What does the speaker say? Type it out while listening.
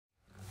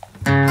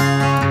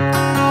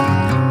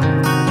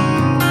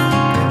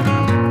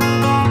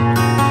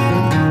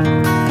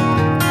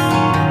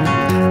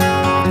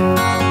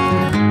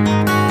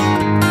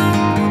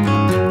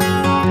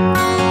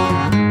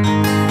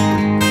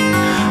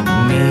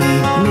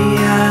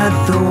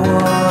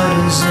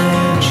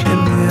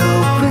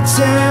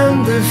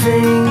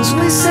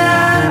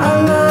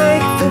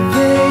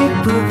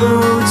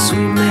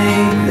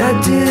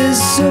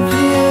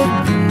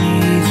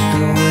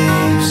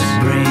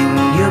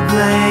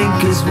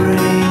Just bring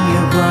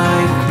your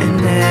bike and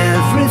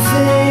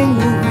everything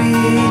will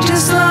be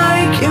just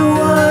like it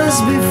was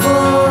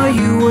before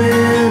you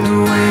went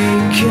away.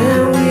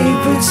 Can we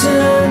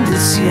pretend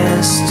it's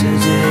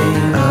yesterday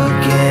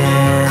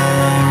again?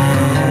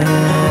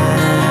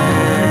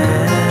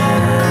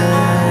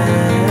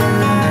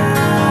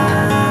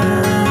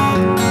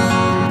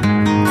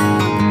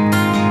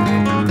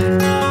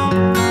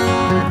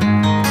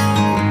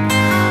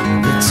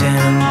 The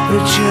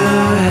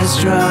temperature has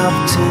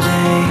dropped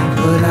today,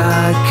 but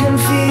I can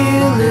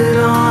feel it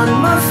on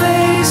my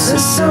face. The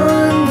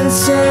sun that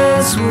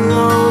sets will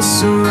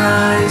also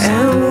rise,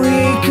 and we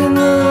can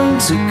learn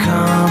to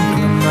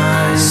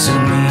compromise. So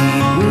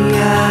meet me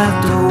at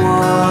the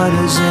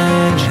water's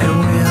edge, and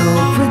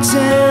we'll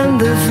pretend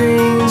the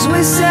things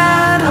we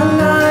said are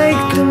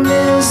like the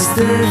mist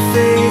that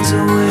fades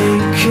away.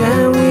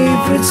 Can we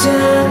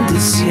pretend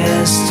it's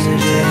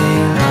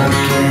yesterday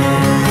again?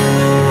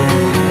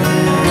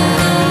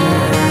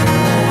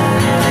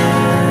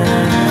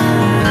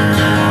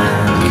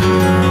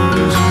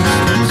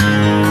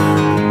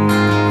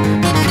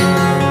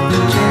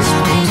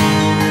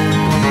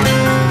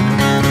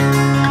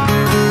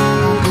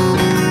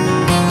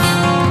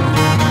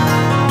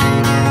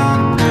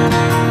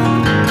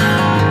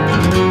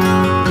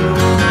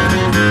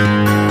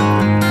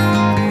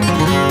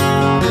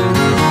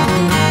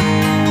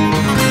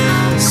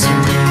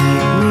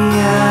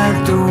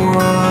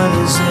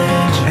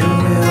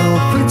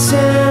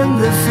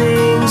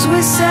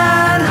 We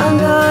said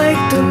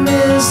unlike the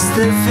mist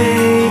that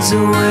fades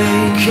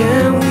away.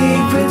 Can we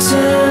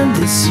pretend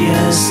it's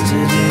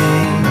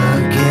yesterday?